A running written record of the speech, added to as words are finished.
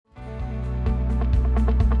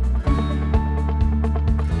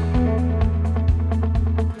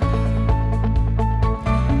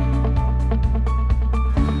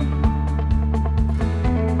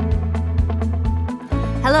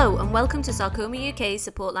Welcome to Sarcoma UK's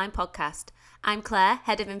Support Line podcast. I'm Claire,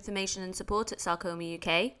 Head of Information and Support at Sarcoma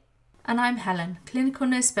UK. And I'm Helen, Clinical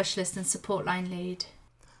Nurse Specialist and Support Line Lead.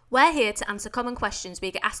 We're here to answer common questions we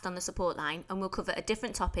get asked on the support line, and we'll cover a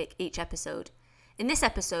different topic each episode. In this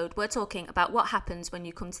episode, we're talking about what happens when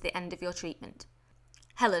you come to the end of your treatment.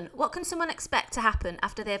 Helen, what can someone expect to happen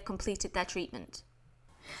after they have completed their treatment?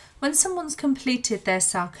 When someone's completed their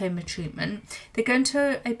sarcoma treatment, they go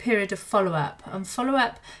into a period of follow-up. And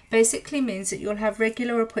follow-up basically means that you'll have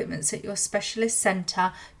regular appointments at your specialist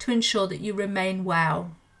centre to ensure that you remain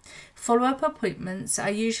well. Follow-up appointments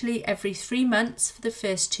are usually every 3 months for the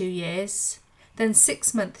first 2 years, then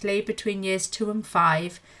 6 monthly between years 2 and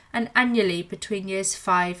 5, and annually between years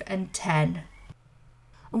 5 and 10.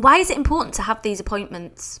 And why is it important to have these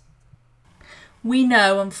appointments? We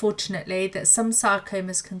know, unfortunately, that some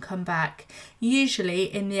sarcomas can come back, usually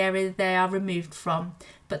in the area they are removed from,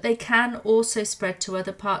 but they can also spread to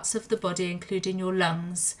other parts of the body, including your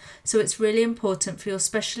lungs. So it's really important for your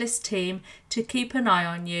specialist team to keep an eye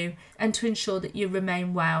on you and to ensure that you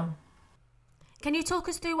remain well. Can you talk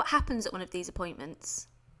us through what happens at one of these appointments?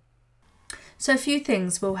 So a few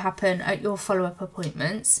things will happen at your follow-up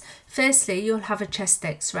appointments. Firstly, you'll have a chest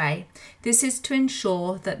x-ray. This is to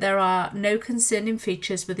ensure that there are no concerning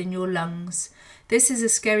features within your lungs. This is a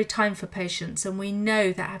scary time for patients, and we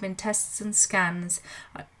know that having tests and scans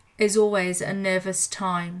is always a nervous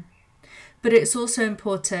time. But it's also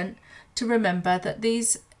important to remember that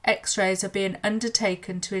these x-rays are being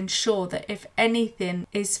undertaken to ensure that if anything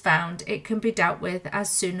is found, it can be dealt with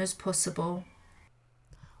as soon as possible.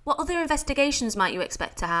 What other investigations might you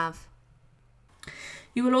expect to have?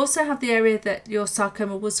 You will also have the area that your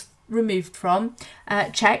sarcoma was removed from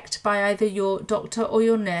checked by either your doctor or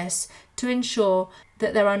your nurse to ensure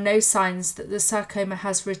that there are no signs that the sarcoma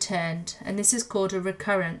has returned, and this is called a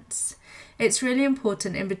recurrence. It's really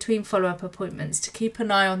important in between follow-up appointments to keep an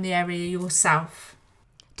eye on the area yourself.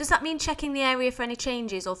 Does that mean checking the area for any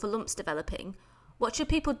changes or for lumps developing? What should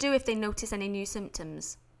people do if they notice any new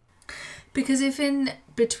symptoms? Because if in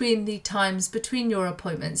between the times between your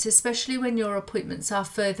appointments, especially when your appointments are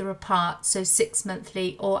further apart, so 6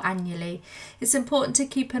 monthly or annually, it's important to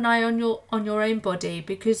keep an eye on your own body,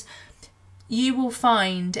 because you will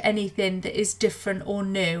find anything that is different or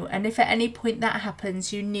new. And if at any point that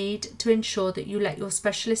happens, you need to ensure that you let your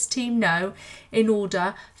specialist team know in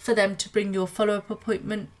order for them to bring your follow-up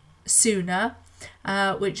appointment sooner,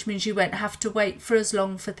 which means you won't have to wait for as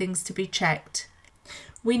long for things to be checked.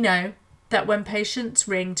 We know that when patients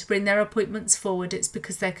ring to bring their appointments forward, it's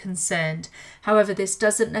because they're concerned. However, this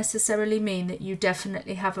doesn't necessarily mean that you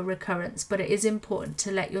definitely have a recurrence, but it is important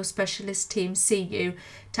to let your specialist team see you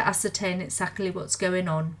to ascertain exactly what's going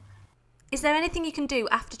on. Is there anything you can do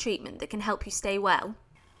after treatment that can help you stay well?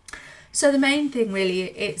 So the main thing really,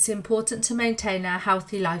 it's important to maintain a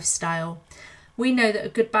healthy lifestyle. We know that a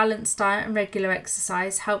good balanced diet and regular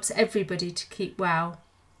exercise helps everybody to keep well.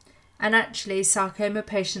 And actually, sarcoma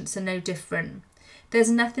patients are no different. There's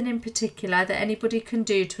nothing in particular that anybody can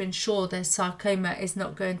do to ensure their sarcoma is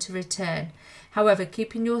not going to return. However,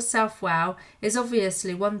 keeping yourself well is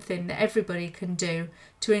obviously one thing that everybody can do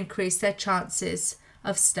to increase their chances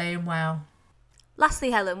of staying well. Lastly,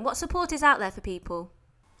 Helen, what support is out there for people?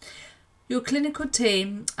 Your clinical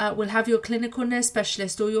team will have your clinical nurse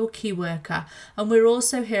specialist or your key worker, and we're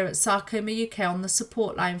also here at Sarcoma UK on the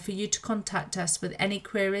support line for you to contact us with any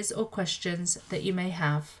queries or questions that you may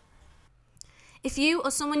have. If you or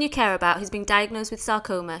someone you care about has been diagnosed with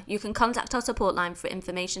sarcoma, you can contact our support line for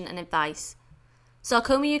information and advice.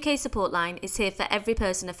 Sarcoma UK support line is here for every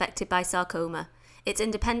person affected by sarcoma. It's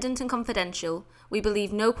independent and confidential. We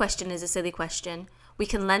believe no question is a silly question. We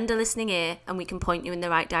can lend a listening ear, and we can point you in the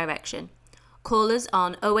right direction. Call us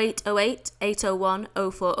on 0808 801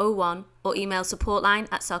 0401 or email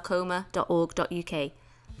supportline@sarcoma.org.uk.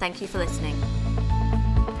 Thank you for listening.